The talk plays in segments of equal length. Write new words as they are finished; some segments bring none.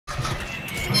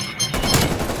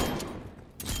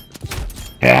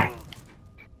Yeah.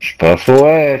 Stuff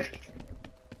away.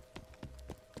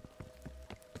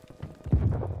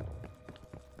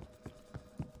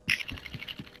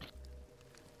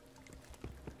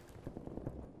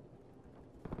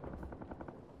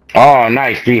 Oh,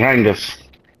 nice. Behind us.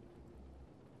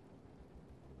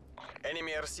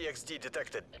 Enemy RCXD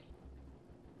detected.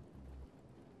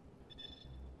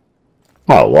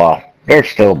 Oh, wow. They're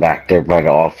still back there by the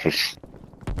office.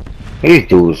 These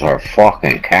dudes are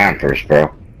fucking campers,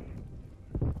 bro.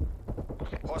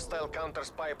 Hostile counter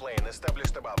spy plane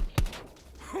established above.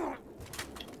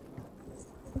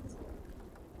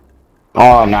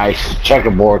 Oh, nice.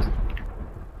 Checkerboard.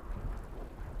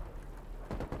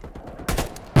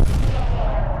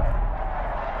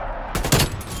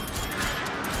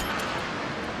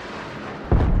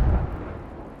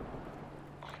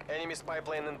 Enemy spy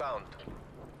plane inbound.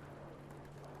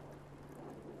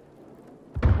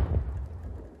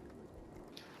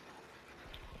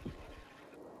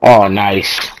 Oh,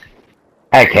 nice.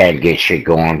 I can't get shit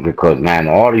going because, man,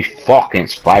 all these fucking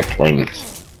spy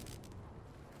planes.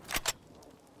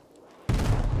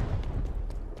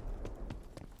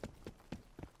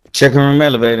 Check room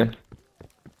elevator.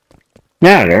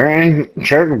 Yeah, they're in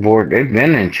checkerboard. They've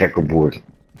been in checkerboard.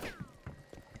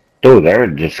 Dude, they're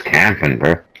just camping,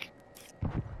 bro.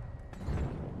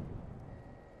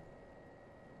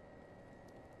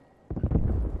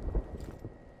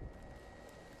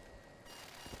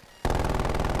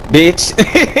 Bitch.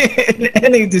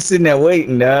 That nigga just sitting there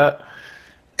waiting, dog.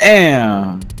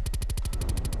 Damn.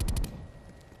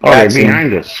 Oh, they're Gotcha.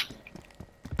 behind us.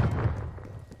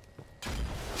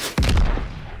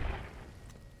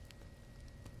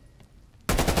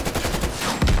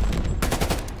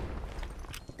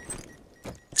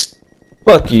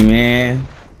 Fuck you, man.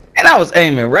 And I was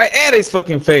aiming right at his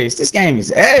fucking face. This game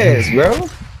is ass, bro.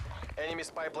 Enemy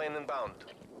spy plane inbound.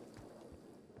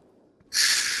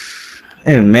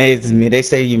 It amazes me. They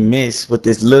say you miss with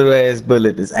this little ass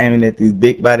bullet that's aiming at these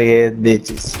big body ass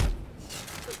bitches.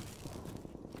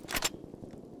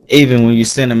 Even when you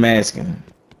send them asking.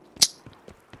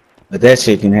 But that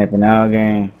shit can happen all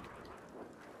game.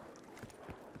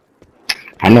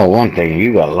 I know one thing.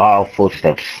 You got loud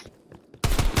footsteps.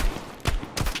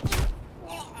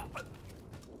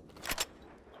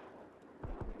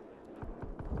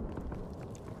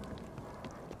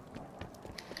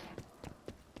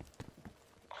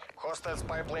 Hostile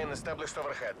spy plane established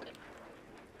overhead.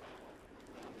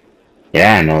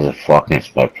 Yeah, I know the fucking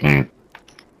spy plane.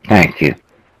 Thank you.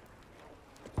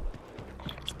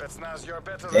 Spetsnaz, you're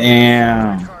better than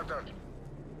Damn. this. Fight harder.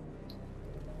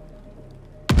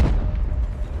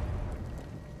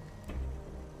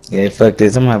 Yeah, fuck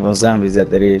this. I'm having zombies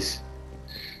after this.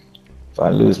 If I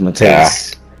lose my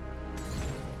taste.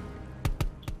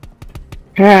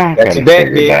 Yeah, Got you back,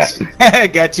 figure that.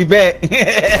 bitch. Got you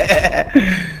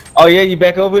back. Oh yeah, you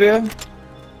back over there?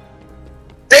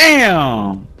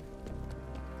 Damn.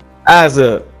 Eyes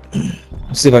up.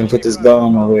 Let's see if I can put this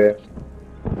gun over here.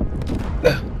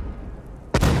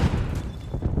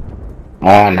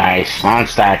 Oh, nice. On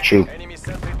statue. Enemy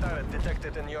sentry turret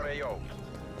detected in your AO.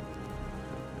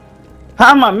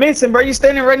 How am I missing, bro? You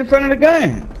standing right in front of the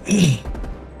gun.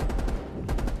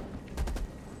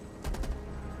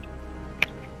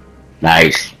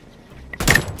 Nice.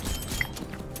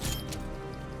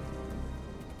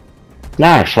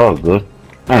 Nah, it's all good.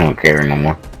 I don't care no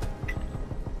more.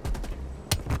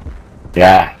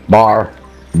 Yeah, bar.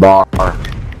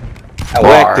 I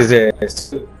whacked his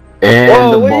ass. In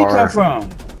Whoa, the where you bar. come from?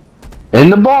 In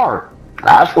the bar.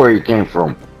 That's where he came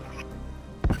from.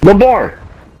 The bar.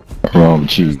 Wrong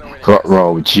with you. What's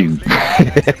wrong with you?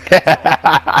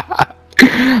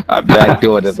 I'm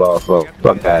backdooring this motherfucker.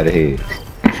 Fuck out of here.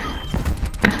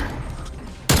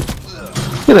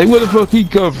 You're like, where the fuck he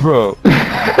come from?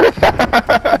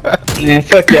 Man,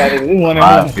 fuck y'all. We want to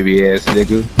Ah, know. baby ass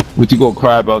nigga. What you gonna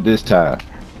cry about this time?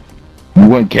 You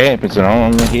wasn't camping, so I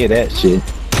don't wanna hear that shit.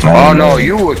 Oh no,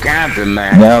 you were camping,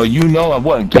 man. Now you know I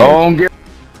wasn't camping. Don't get.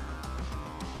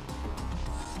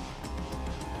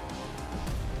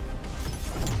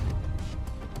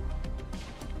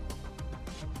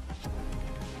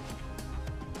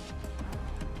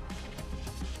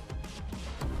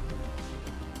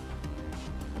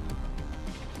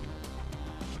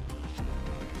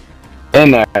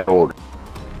 In that order.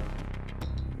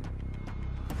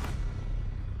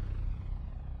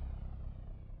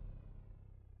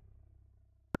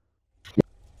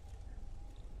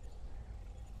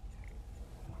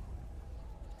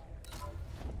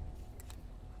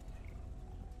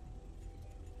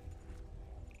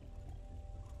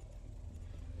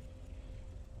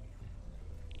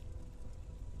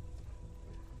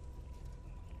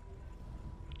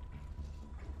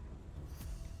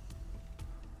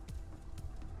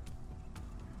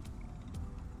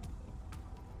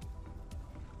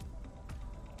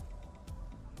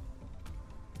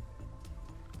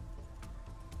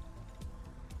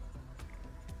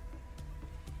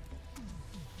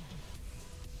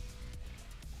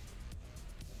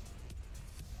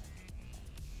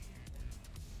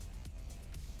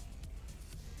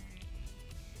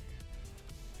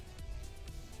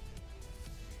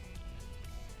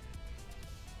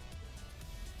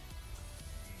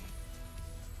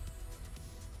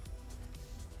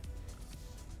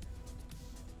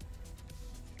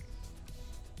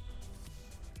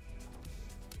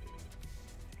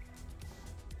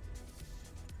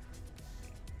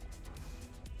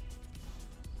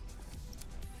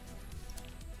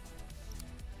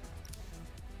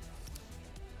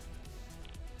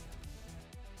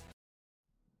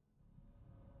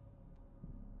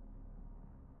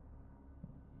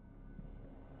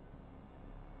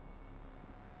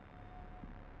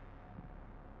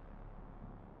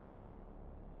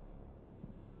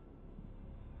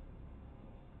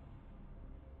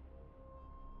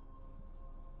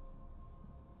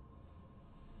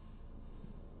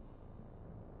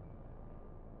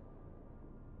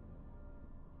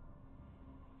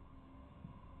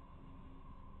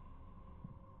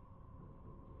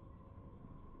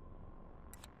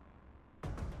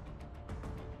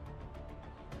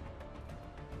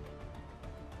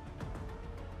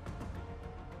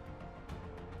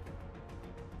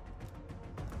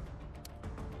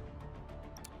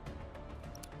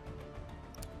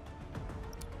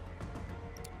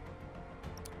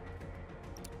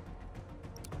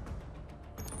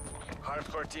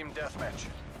 Hardcore team deathmatch.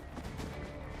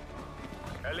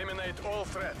 Eliminate all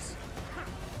threats.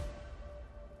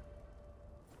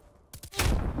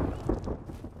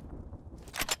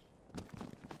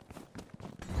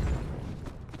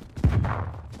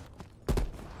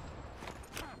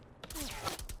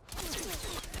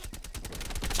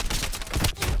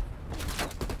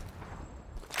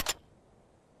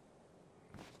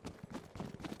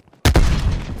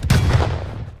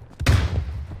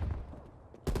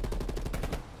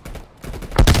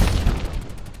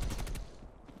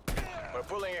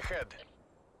 We're pulling ahead.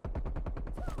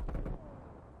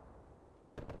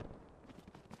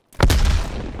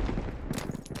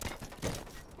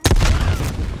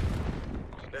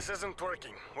 This isn't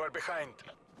working. We're behind.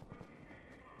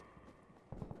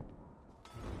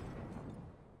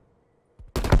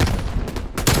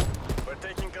 We're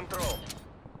taking control.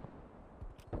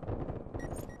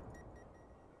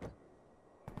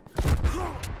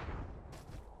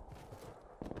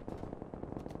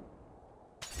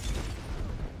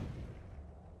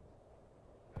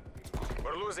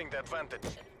 We're losing the advantage.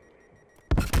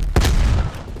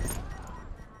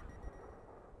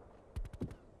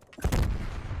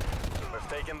 We've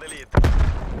taken the lead.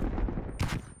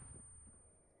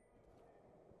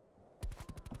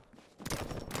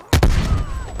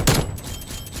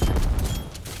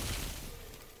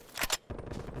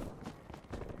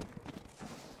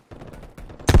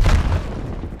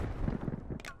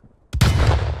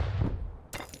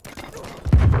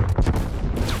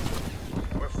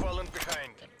 We've fallen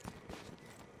behind.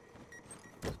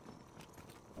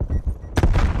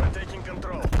 We're taking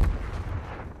control.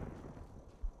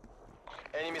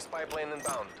 Enemy spy plane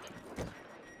inbound.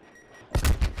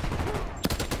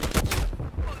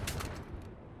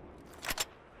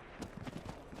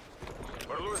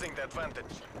 We're losing the advantage.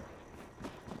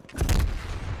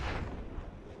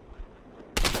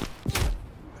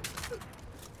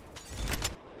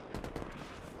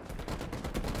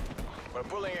 We're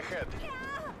pulling ahead.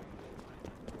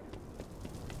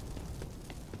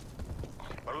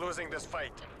 We're losing this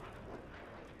fight.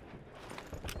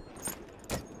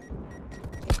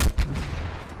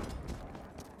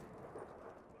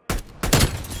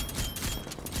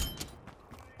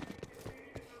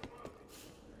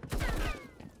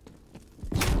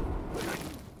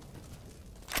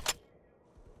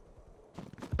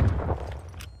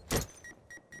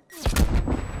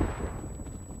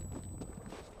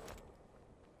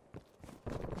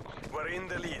 We're in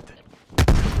the lead.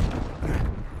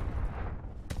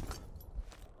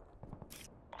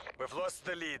 We've lost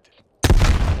the lead.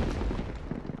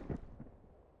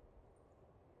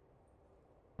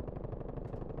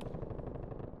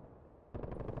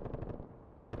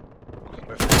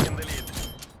 We've taken the lead.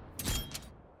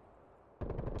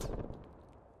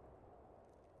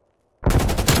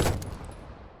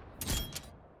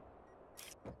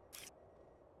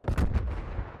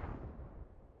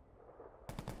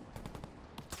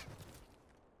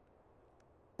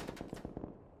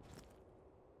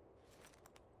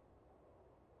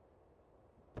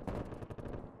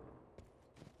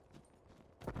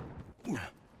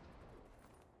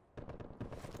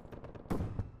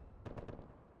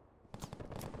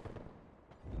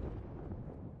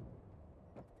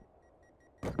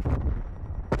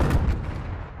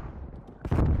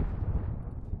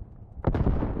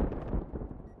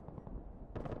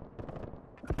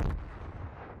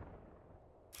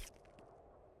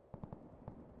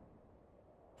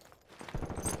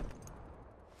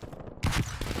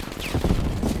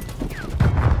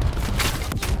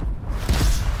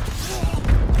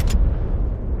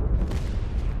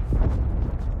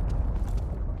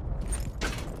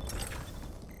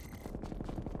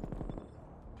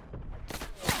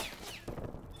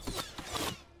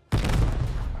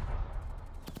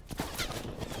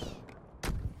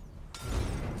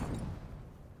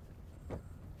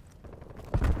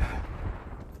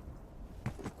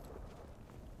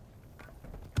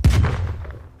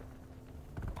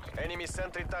 Enemy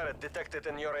sentry turret detected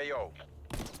in your AO.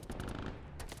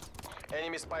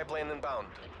 Enemy spy plane inbound.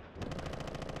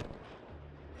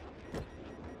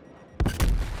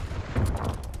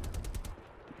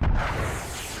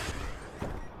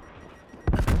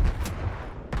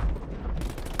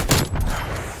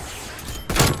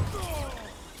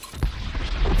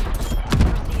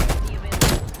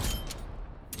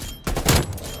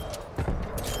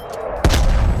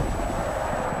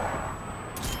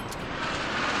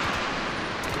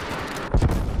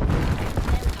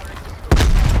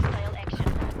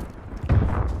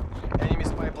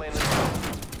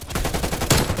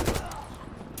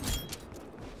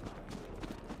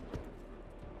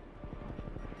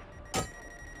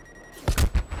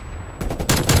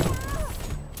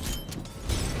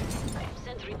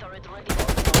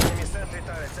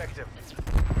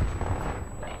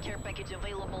 package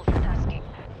available for tasking.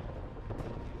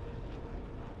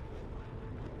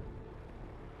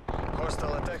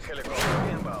 Hostile attack helicopter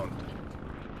inbound.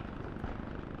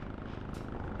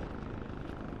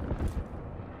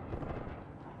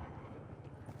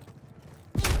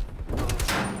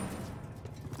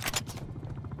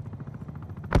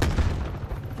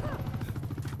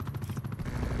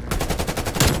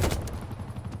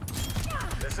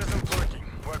 This isn't working.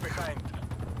 We're behind.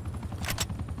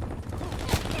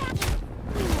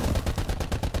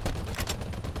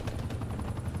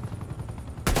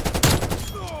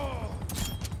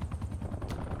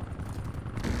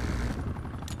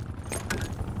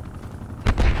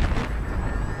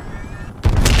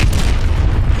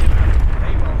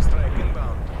 A-bomb strike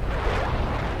inbound.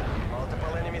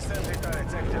 Multiple enemy sentry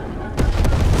turrets active.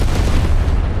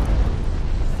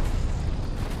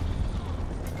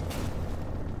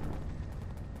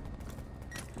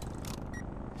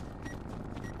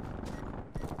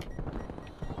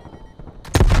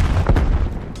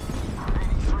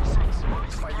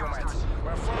 Твою мать!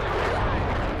 We're falling behind.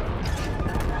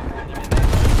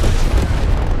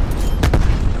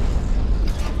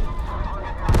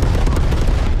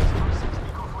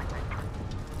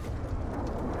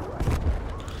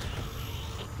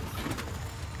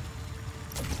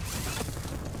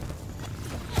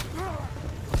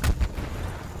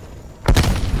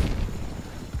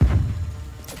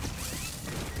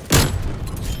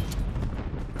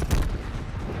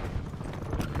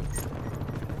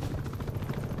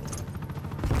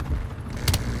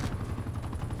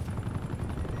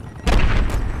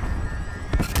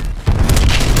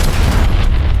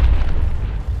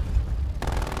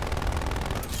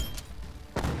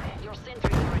 Your sentry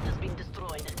turret has been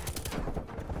destroyed.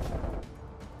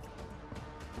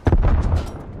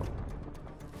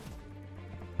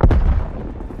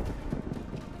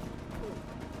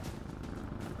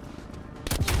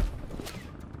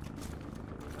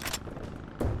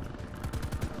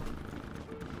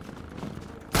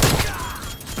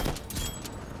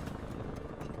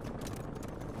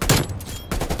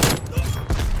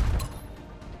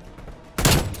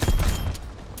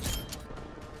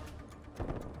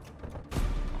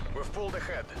 We've pulled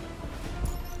ahead.